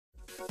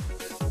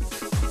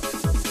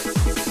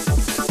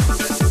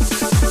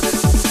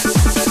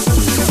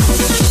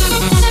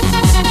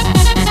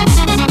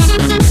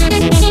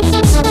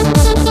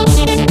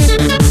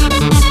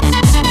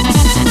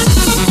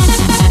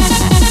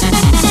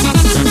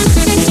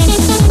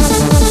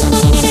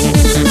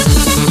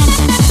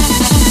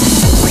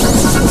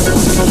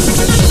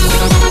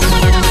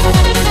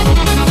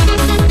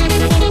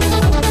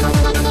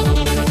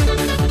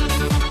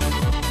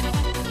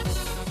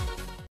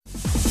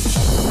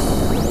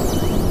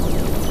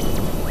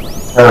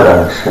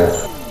Paradigm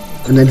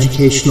shift. An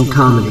educational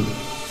comedy.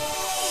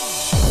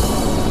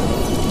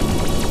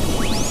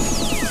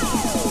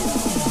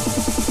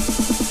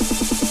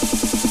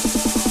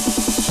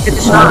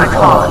 It's not a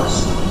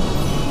cause,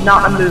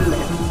 not a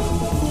movement.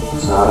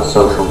 It's not a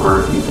social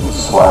group you can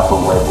slap a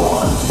label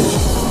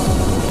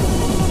onto.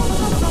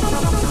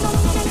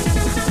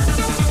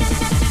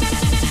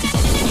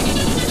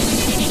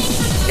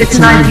 It's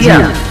an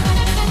idea.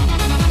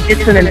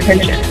 It's an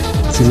intention.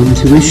 It's an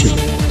intuition.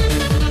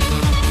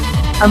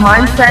 A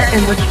mindset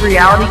in which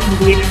reality can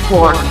be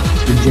explored.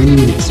 Through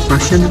genuine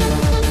expression,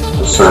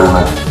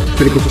 Discernment.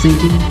 critical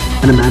thinking,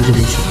 and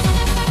imagination.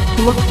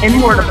 To look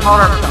inward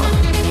upon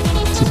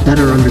ourselves. To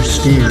better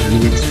understand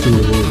the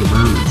external world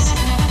around us.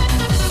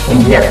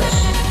 And yes,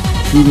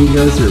 Few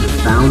egos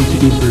are bound to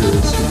be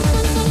bruised.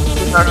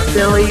 With our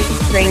silly,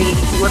 zany,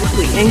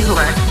 politically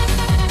incorrect,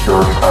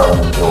 George Carlin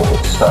and Bill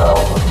Wood style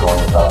of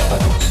going about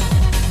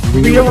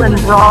things. real and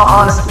raw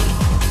honesty.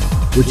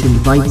 Which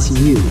invites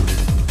you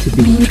to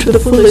be to the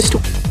fullest.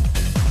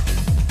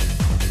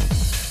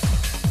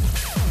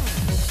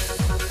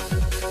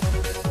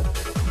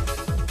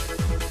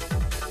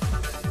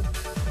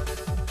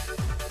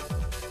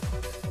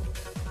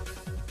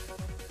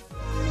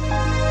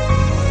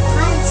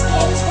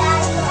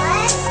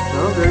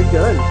 Oh, very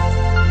good.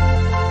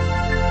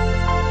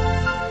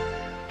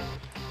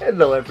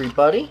 Hello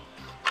everybody.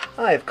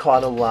 I've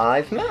caught a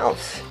live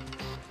mouse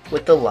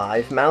with the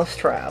live mouse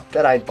trap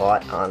that I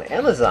bought on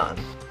Amazon.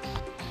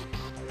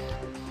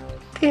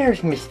 There's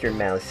Mr.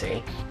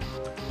 Mousy,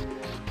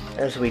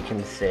 as we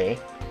can see.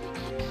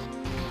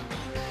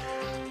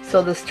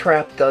 So this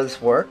trap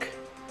does work.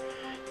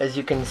 As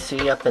you can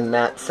see up in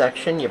that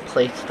section, you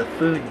place the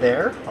food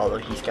there, although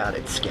he's got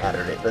it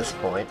scattered at this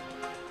point.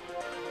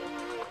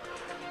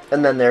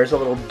 And then there's a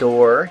little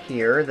door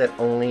here that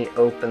only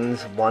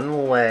opens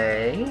one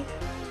way.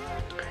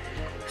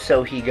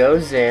 So he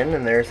goes in,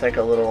 and there's like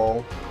a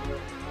little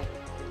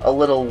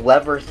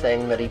lever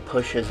thing that he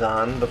pushes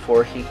on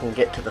before he can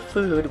get to the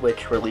food,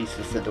 which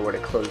releases the door to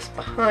close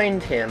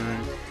behind him.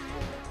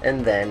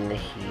 And then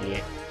he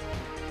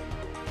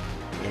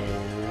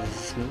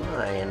is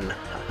mine.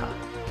 Haha.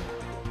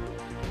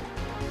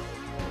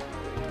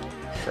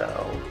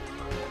 So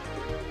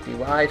the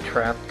live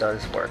trap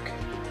does work.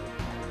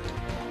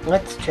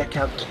 Let's check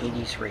out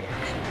Katie's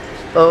reaction.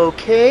 Oh,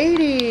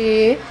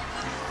 Katie!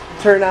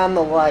 Turn on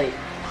the light.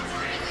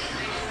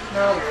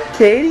 No.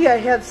 Katie, I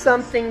have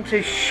something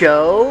to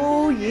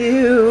show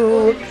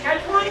you.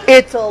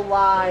 It's a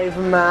live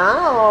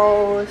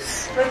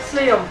mouse. Let's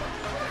see him.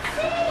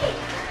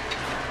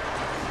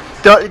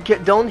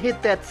 Don't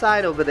hit that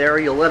side over there or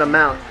you'll let him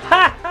out.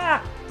 Ha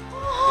ha!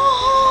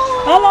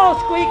 Hello,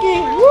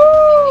 Squeaky.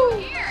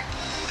 Woo!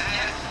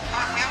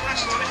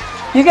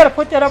 You gotta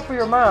put that up for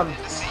your mom.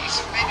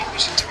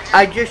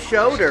 I just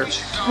showed her.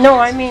 No,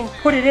 I mean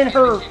put it in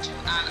her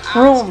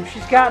room.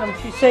 She's got them.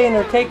 She's saying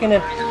they're taking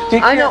it.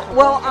 I know.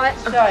 Well,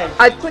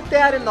 I put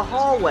that in the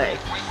hallway.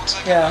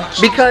 Yeah.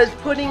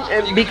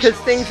 Because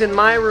things in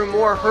my room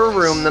or her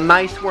room, the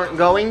mice weren't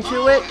going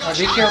to it. Oh,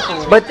 be careful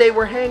with it. But they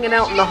were hanging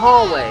out in the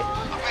hallway.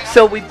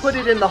 So we put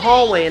it in the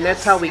hallway, and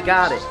that's how we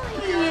got it.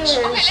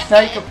 Yes. Now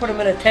you can put him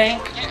in a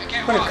tank.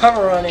 Put a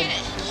cover on him.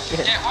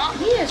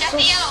 He is so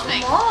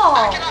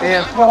small.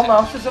 Yeah. Well,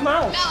 mouse is a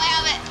mouse.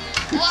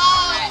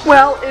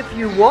 Well, if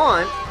you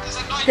want.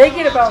 They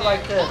get about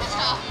like this.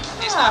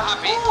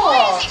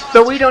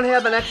 So we don't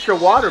have an extra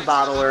water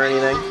bottle or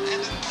anything.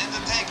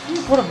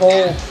 You put a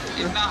bowl.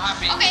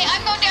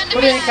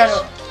 Put any kind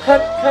of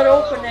cut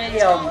open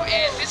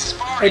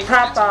a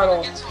pop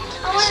bottle,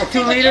 a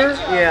 2 liter.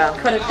 Yeah.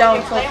 Cut it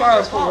down so far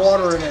and put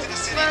water in it.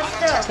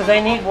 Because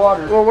they need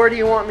water. Well, where do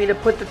you want me to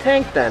put the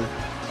tank then?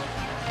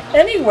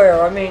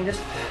 Anywhere. I mean,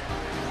 just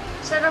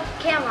Set up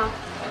a camera.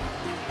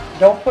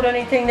 don't put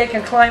anything they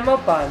can climb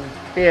up on.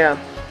 Yeah.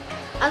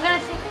 I'm gonna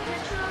take a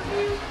picture of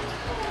you.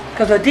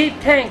 Because a deep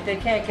tank they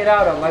can't get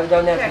out of. I've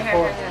done that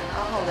before.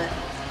 I'll hold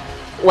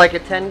it. Like a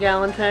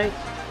 10-gallon tank?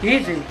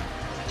 Easy.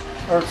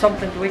 Or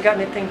something. Do we got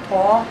anything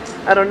tall?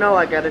 I don't know.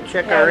 I gotta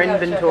check Yeah, our we gotta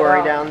check it inventory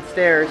out.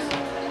 downstairs.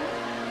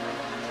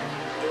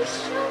 He's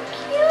so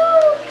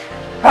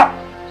cute.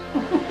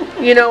 Ha!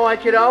 You know, I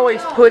could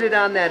always put it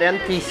on that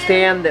empty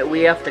stand that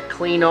we have to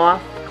clean the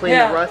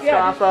rust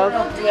off of.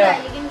 Don't do Yeah.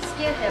 that. You're gonna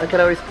scare I him. could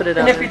always put it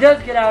on And if he there.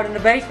 does get out in the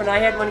basement, I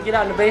had one get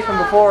out in the basement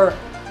before.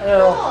 I don't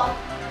know.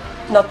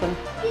 Nothing.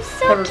 He's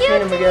so Never cute,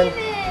 seen him again.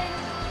 David.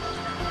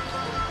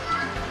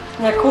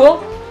 Isn't that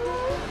cool?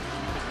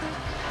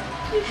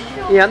 He's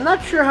so Yeah, I'm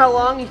not sure how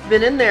long he's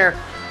been in there.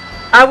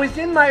 I was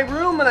in my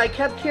room and I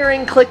kept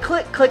hearing click,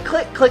 click, click,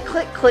 click, click,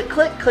 click, click,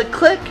 click, click,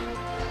 click.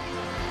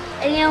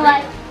 And you're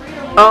like,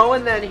 Oh,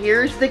 and then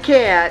here's the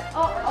cat.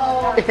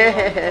 oh.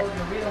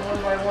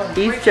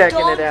 He's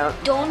checking it out.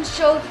 Don't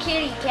show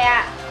kitty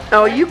cat.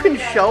 Oh, you can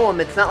show him.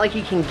 It's not like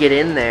he can get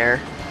in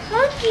there.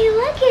 Punky,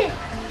 look it.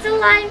 It's a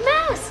live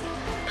mouse.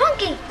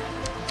 Punky.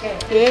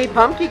 Hey,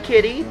 Pumpkin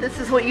Kitty, this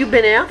is what you've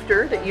been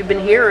after, that you've been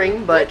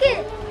hearing, but Look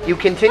it. you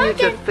continue to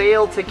Pumpkin.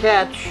 fail to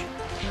catch.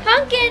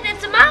 Pumpkin,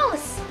 it's a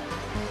mouse.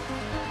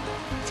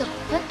 It's a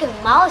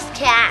mouse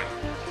cat.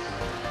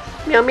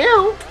 Meow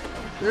meow.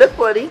 Look,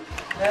 buddy.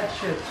 That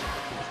shit's...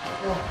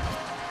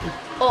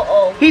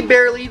 Uh-oh. He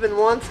barely even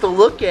wants to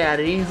look at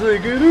it. He's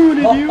like, I don't want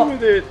to deal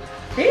with it.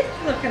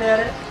 He's looking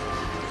at it.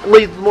 Well,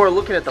 he's more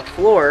looking at the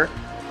floor.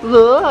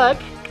 Look.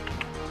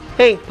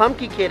 Hey,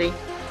 Pumpkin Kitty.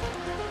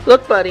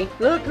 Look, buddy.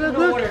 Look, I look, don't know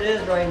look. what it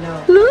is right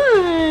now.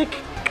 Look.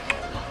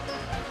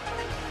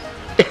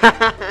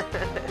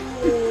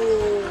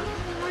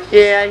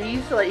 Yeah,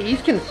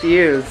 he's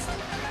confused.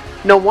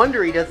 No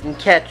wonder he doesn't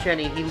catch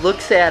any. He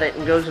looks at it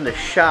and goes into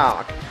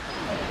shock.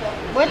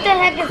 What the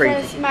heck is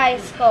Crazy. this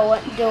mice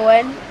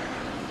doing?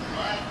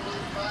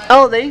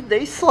 Oh,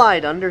 they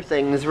slide under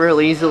things real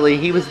easily.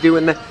 He was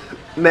doing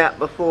that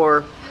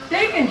before.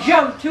 They can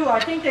jump too. I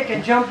think they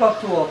can jump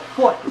up to a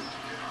foot.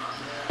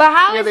 But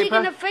how Yeah, is they he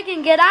gonna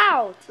freaking get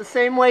out? The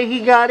same way he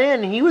got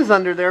in. He was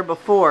under there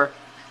before.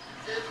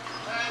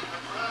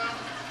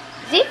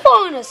 Is he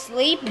falling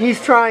asleep? He's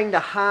trying to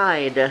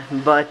hide,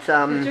 but Is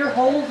there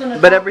holes in the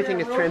but top everything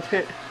there, is Brooke?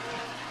 transparent.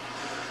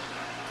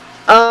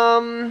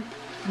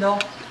 No.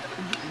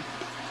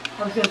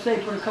 I was gonna say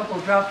put a couple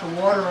of drops of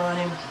water on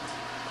him.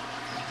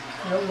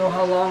 I don't know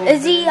how long.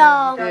 Is he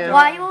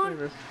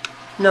wild?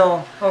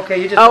 No.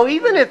 Okay, you just. Oh,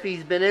 even if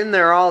he's been in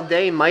there all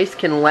day, mice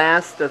can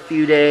last a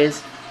few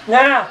days.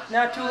 Nah,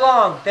 not too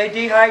long. They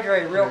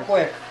dehydrate real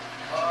quick.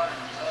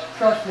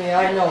 Trust me,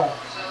 I know.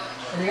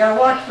 And you gotta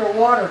watch their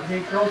water because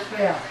it grows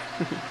fast.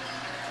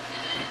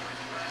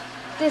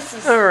 This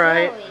is All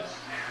right. silly.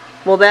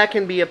 Well, that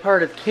can be a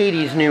part of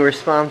Katie's new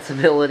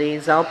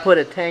responsibilities. I'll put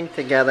a tank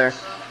together.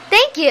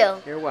 Thank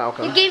you. You're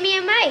welcome. You gave me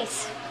a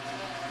mice.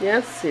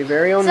 Yes, your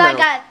very own So I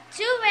mouse. got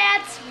 2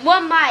 rats,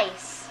 1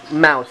 mice.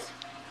 Mouse.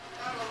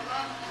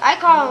 I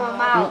call them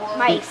a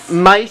mice.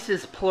 Mice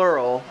is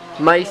plural.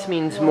 Mice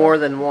means more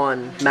than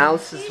one.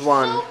 Mouse is He's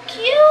one. so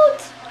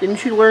cute.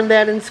 Didn't you learn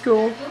that in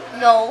school?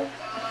 No.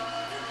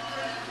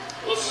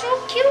 He's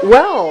so cute.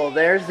 Well,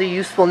 there's the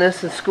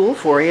usefulness of school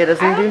for you. It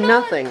doesn't do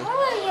nothing. What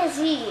color is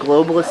he?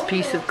 Globalist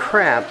piece of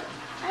crap.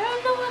 I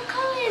don't know what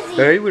color is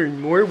he. I learned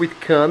more with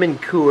Common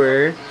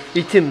Core.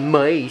 It's a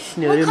mice,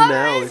 not What a color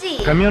mouse. is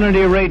he?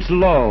 Community rates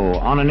low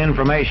on an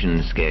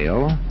information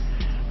scale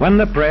when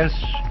the press,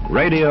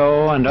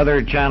 radio, and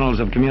other channels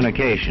of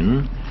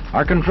communication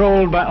are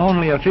controlled by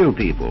only a few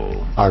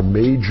people. Our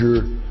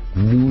major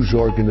news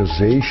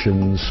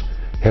organizations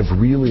have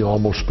really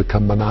almost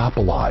become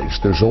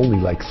monopolized. There's only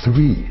like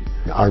 3.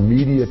 Our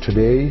media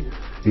today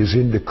is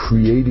into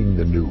creating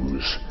the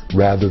news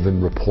rather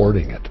than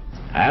reporting it.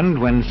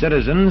 And when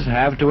citizens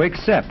have to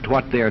accept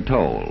what they're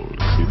told.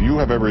 If you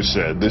have ever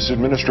said, this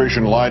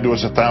administration lied to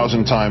us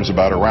 1,000 times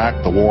about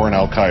Iraq, the war, and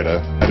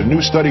Al-Qaeda, and a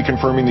new study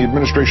confirming the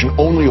administration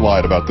only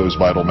lied about those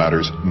vital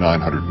matters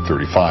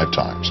 935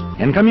 times.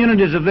 In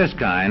communities of this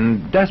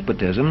kind,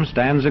 despotism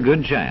stands a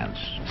good chance.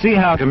 See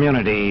how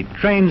community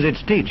trains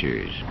its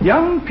teachers.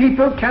 Young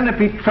people cannot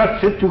be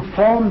trusted to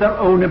form their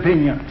own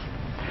opinion.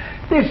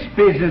 This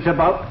business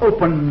about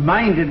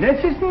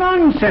open-mindedness is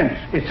nonsense.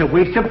 It's a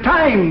waste of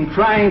time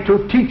trying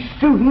to teach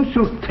students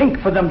to think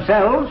for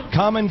themselves.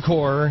 Common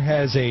Core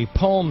has a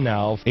poem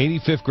now.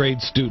 85th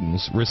grade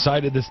students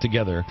recited this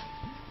together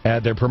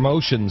at their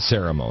promotion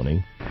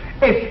ceremony.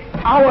 It's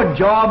our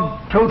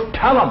job to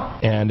tell them.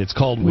 And it's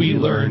called We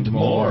Learned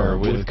More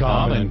with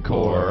Common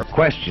Core.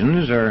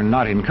 Questions are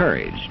not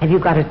encouraged. Have you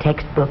got a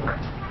textbook?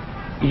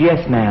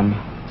 Yes, ma'am.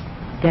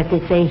 Does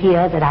it say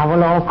here that our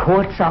law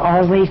courts are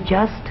always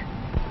just?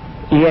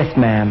 Yes,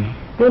 ma'am.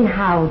 Then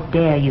how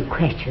dare you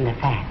question the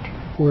fact?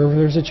 Wherever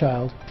there's a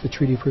child, the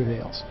treaty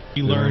prevails.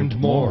 We learned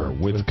more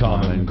with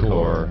Common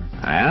Core.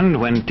 And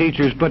when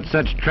teachers put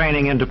such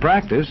training into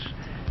practice,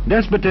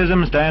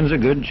 despotism stands a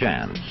good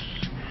chance.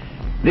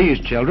 These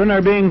children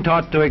are being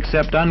taught to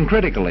accept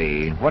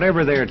uncritically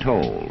whatever they're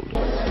told.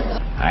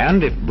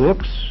 And if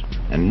books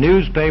and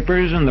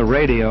newspapers and the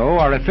radio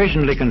are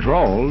efficiently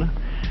controlled,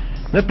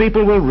 the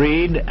people will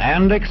read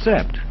and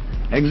accept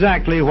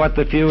exactly what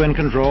the few in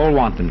control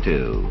want them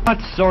to. What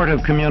sort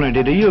of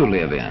community do you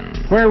live in?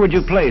 Where would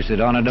you place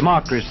it on a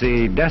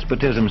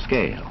democracy-despotism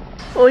scale?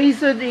 Well,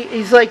 he's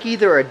like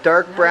either a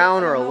dark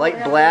brown or a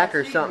light black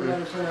or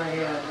something.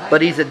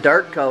 But he's a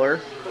dark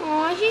color.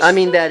 I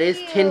mean, that is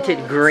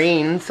tinted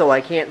green, so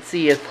I can't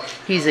see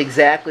if he's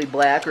exactly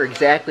black or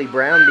exactly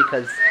brown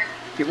because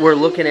we're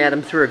looking at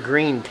him through a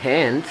green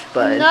tint,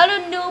 but... Not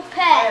a new pet.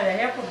 I had a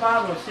half a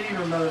bottle of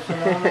cedar medicine.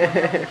 I don't know what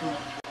happened to him.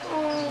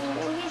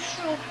 Oh, he's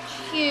so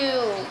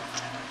cute.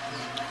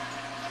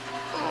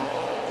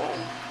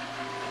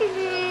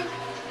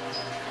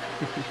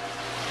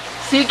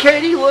 See,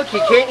 Katie, look, he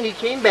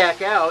came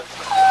back out.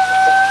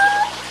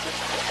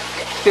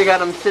 You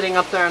got him sitting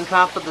up there on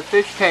top of the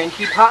fish tank.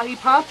 He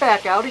popped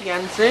back out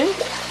again, see?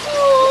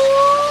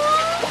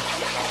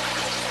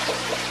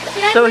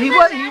 So he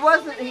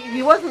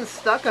wasn't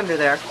stuck under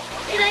there.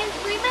 Did I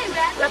bring my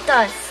rat with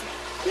us?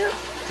 Yeah.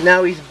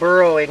 Now he's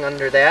burrowing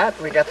under that.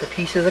 We got the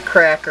pieces of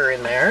cracker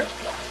in there.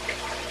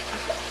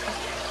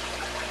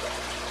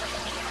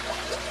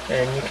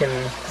 And you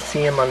can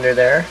see him under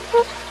there.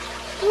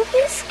 Don't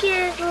be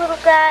scared, little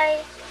guy.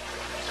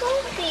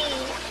 Don't be.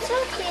 It's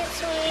okay,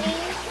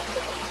 sweetie.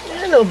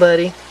 Hello,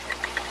 buddy.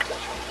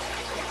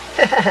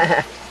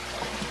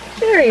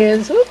 There he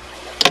is. Whoop.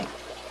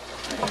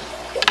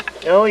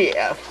 Oh,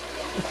 yeah.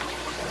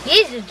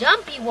 He's a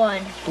jumpy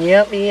one.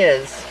 Yep, he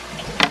is.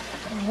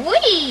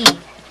 Whee!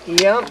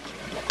 Yep.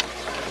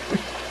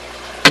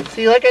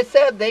 See, like I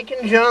said, they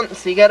can jump,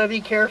 so you gotta be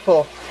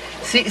careful.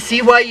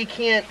 See why you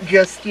can't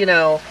just, you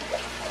know,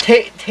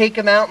 take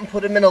them out and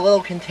put them in a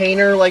little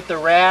container like the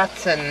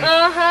rats and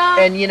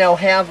and you know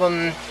have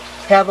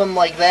them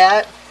like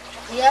that.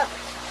 Yep.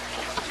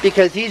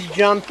 Because he's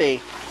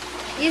jumpy.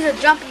 He's a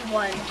jumpy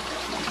one.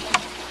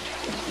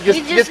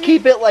 Just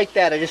keep it like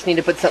that. I just need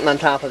to put something on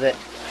top of it.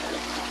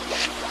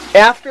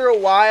 After a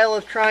while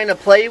of trying to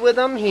play with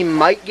him, he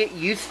might get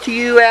used to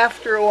you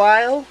after a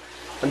while.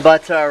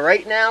 But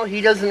right now, he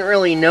doesn't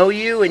really know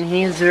you, and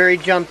he's very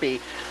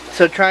jumpy.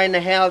 So trying to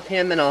have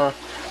him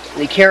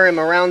you carry him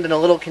around in a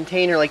little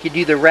container like you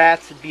do the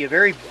rats would be a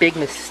very big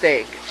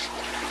mistake.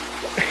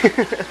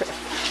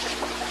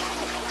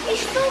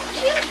 He's so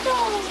cute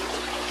though.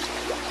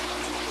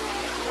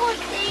 Poor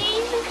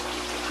thing.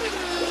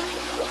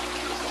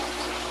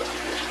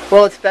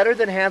 Well, it's better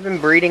than having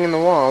breeding in the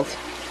walls.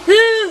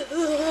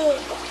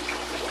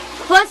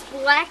 Plus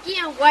Blackie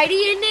and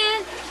Whitey in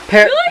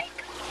there.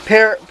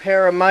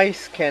 Pair of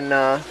mice can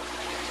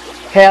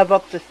have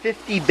up to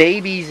 50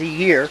 babies a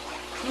year.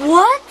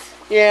 What?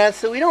 Yeah,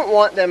 so we don't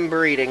want them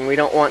breeding. We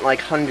don't want like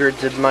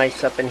hundreds of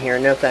mice up in here.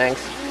 No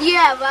thanks.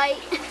 Yeah, right.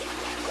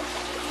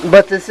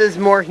 But this is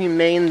more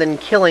humane than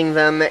killing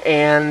them,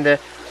 and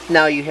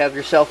now you have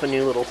yourself a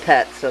new little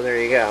pet, so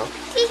there you go.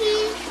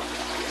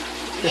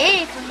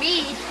 Hey, for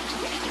me.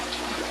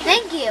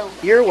 Thank you.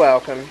 You're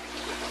welcome.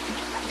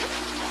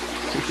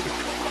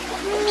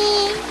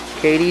 Me.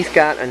 Katie's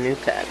got a new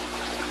pet.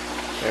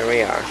 There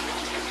we are.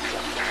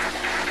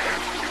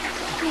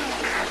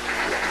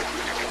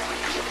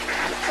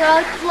 So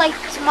like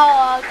tomorrow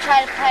I'll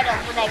try to pet them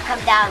when I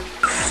come down.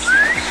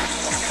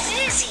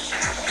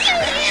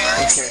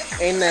 Okay.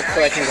 Aim that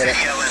so I can get it.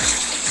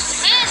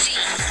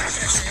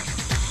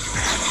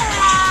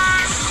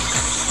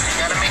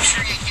 Gotta make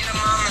sure you get them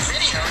on the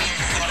video.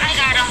 I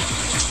got them.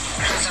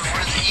 Because of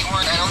where you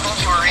weren't, I don't know if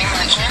you were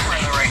aiming the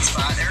camera in the right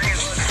spot. There he is.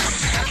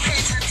 Gotta pay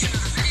attention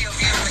to the video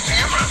view of the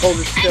camera.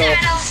 Hold it still.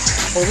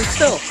 Hold it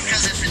still.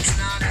 Because if it's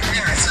not in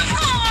there, it's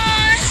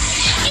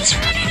he's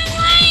running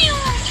away.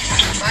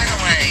 By the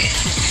way,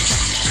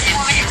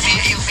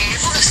 you'll be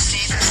able to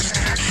see this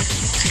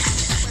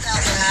without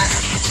that.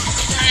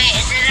 Alright,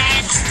 and then I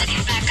had to stick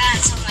it back on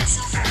so my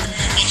cell phone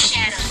didn't get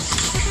shattered.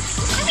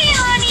 Come here,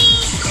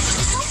 honey.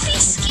 Don't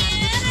be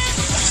scared.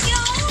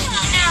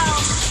 No.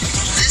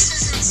 This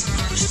isn't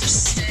supposed to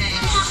stay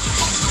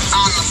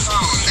on the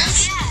phone.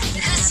 That's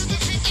because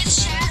if it gets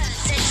shattered,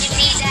 then you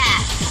need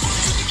that.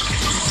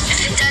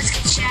 If it does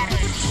get shattered.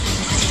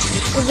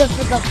 Is it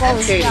for the phone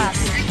shop?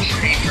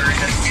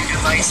 New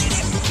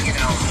devices, you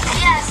know.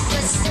 Yes,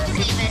 but still,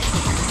 David.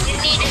 You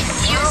need it.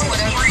 Use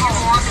whatever you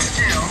want to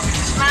do.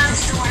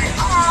 Mom's doing it.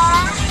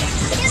 Aww.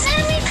 He's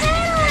letting me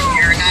pedal.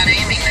 You're not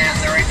aiming that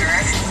in the right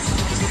direction.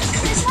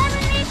 He's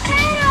letting me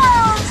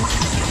pedal.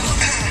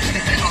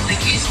 I don't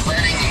think he's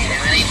letting you do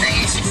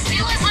anything. He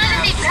was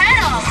letting me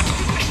pedal.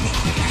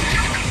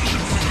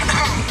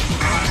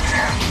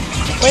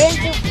 Why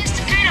didn't you use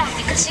the pedal?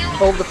 Because you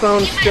Hold the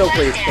phone still,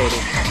 please, Katie.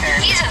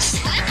 He's a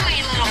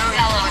slippery little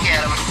fellow. Look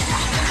at him.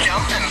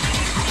 Jumping.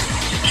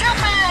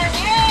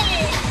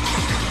 Yay!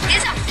 He's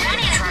a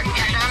funny.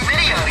 Get it on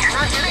video. You're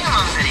not getting him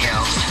on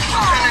video.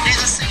 I'm trying to do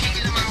this thing to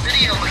get him on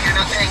video, but you're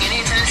not paying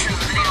any attention to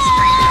the video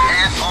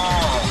screen at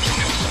all.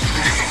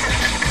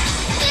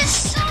 He's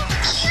so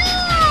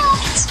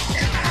cute.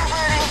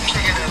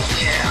 Pick it up,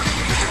 yeah.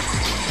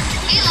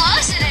 He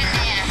loves it in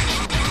there.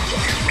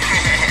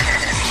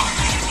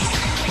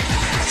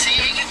 See,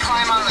 he can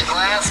climb on the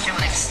glass to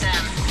an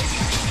extent.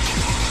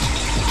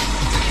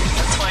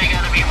 That's why you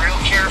gotta be real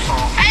careful.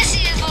 I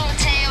see his little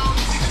tail.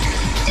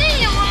 There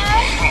you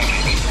are.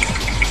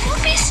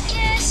 Don't be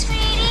scared,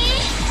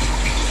 sweetie.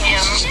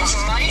 Yeah,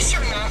 mice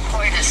are not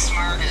quite as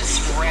smart as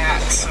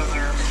rats, so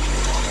they're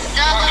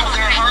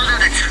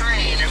harder to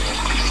train.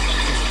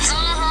 So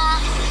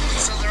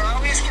they're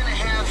always going to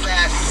have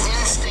that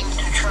instinct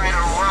to try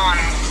to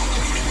run.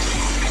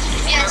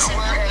 Yes.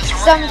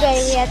 Someday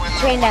we have to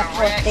train that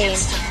poor thing.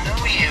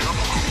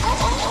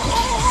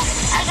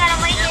 I got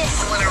him right here.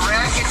 When a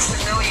rat gets to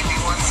know you, he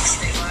wants to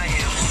stay by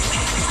you.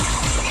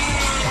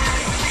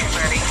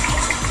 Ready?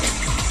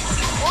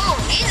 Oh,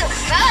 he's a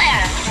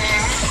fella.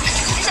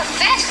 He's a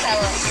fast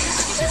fella.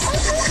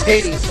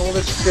 Katie, hold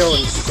it still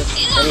and keep it.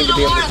 He's I need to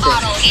be able to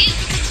bottle. see.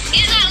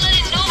 He's not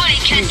letting nobody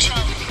catch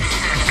him.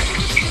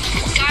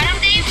 Got him,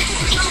 Dave?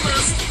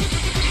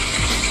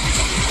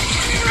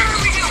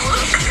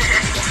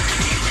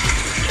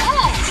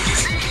 Oh.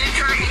 See,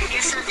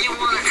 you said you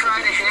want to try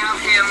to have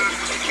him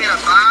in a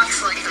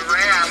box like the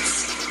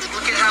rats.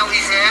 Look at how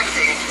he's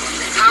acting.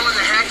 How in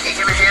the heck are you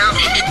going to have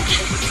him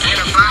in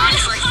a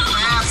box like the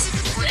rats?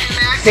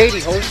 Katie,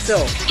 hold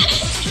still.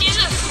 He's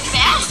a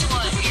fast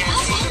one.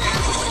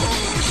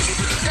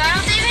 Got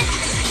him, David?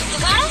 You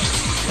got him?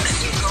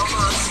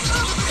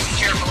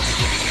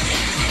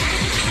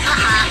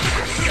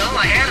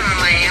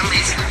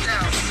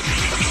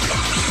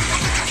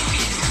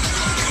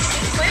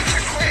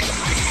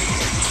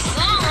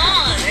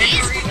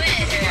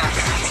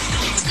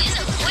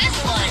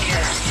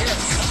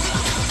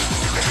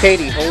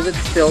 Katie, hold it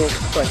still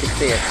so I can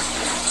see it.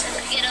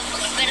 Get a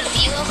better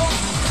view of them.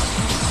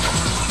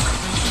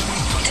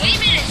 3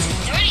 minutes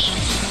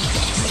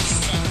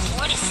and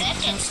 40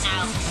 seconds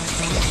now.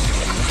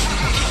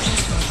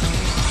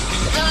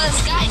 Look at this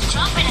guy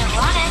jumping and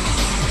running.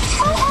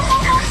 No.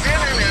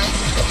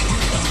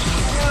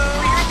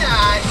 No, you're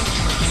not.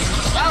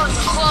 That was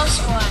a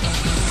close one.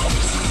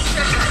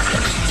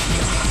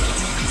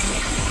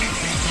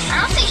 I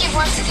don't think he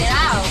wants to get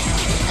out.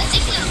 I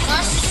think he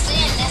wants to stay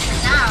in there for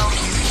now.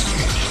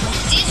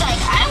 He's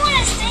like, I want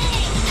to stay.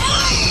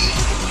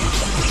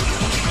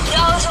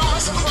 That was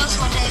almost a close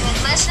one, David.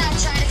 Let's not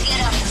try to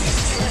get him.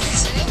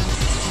 Let's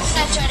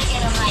not try to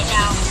get him right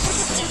now.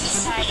 Too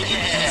excited.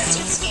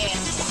 Too scared.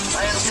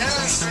 I am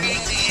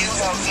demonstrating to you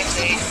how good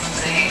they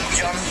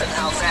jump and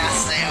how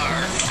fast they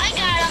are. I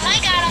got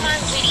him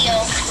on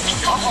video.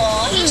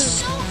 Oh,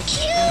 he's so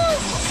cute.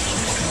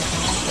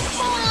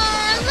 Oh,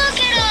 look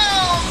at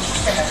him.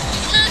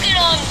 Look at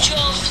him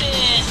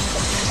jumping.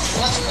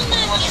 What's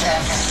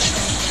happening?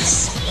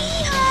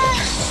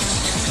 Sweetheart.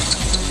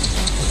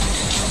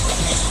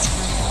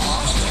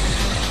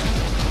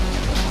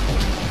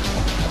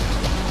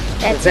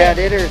 Is that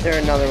it or is there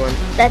another one?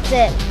 That's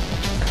it.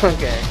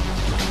 Okay.